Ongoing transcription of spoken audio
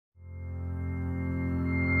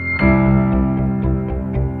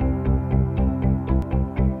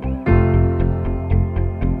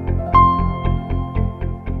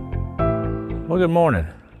good morning.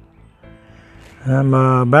 I'm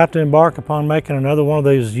about to embark upon making another one of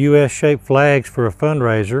these US shaped flags for a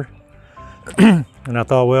fundraiser. And I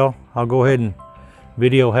thought, well, I'll go ahead and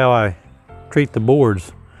video how I treat the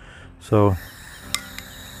boards. So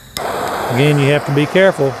again, you have to be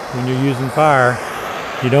careful when you're using fire.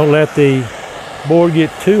 You don't let the board get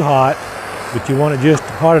too hot, but you want it just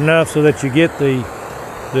hot enough so that you get the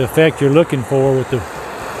effect you're looking for with the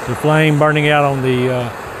flame burning out on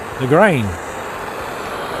the grain.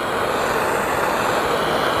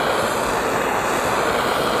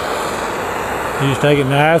 You just take it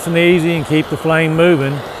nice and easy and keep the flame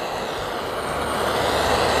moving.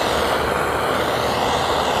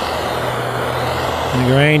 And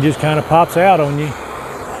the grain just kind of pops out on you.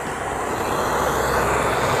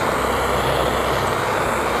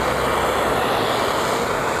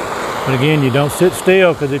 But again, you don't sit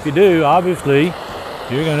still, because if you do, obviously,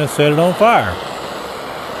 you're going to set it on fire.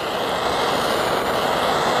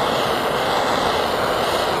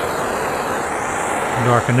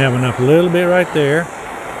 Darken that one up a little bit right there.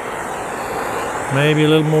 Maybe a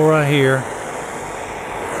little more right here.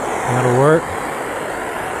 That'll work.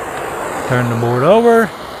 Turn the board over.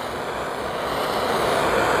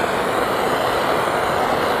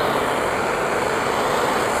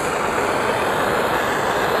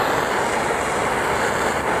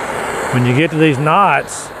 When you get to these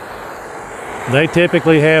knots, they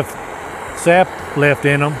typically have sap left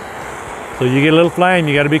in them. So you get a little flame,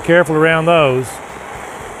 you got to be careful around those.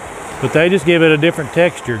 But they just give it a different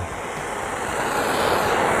texture.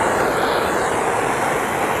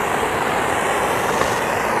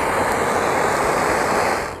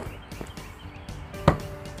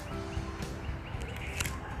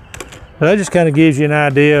 So that just kind of gives you an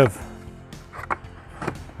idea of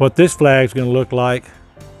what this flag's going to look like,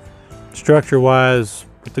 structure-wise,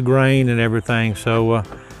 with the grain and everything. So it's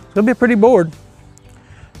going to be a pretty board.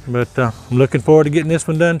 But I'm looking forward to getting this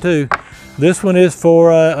one done too. This one is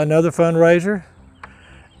for another fundraiser,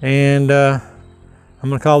 and I'm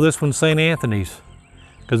going to call this one St. Anthony's,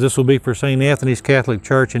 because this will be for St. Anthony's Catholic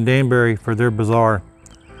Church in Danbury for their bazaar.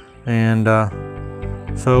 And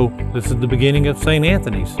so this is the beginning of St.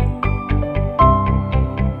 Anthony's.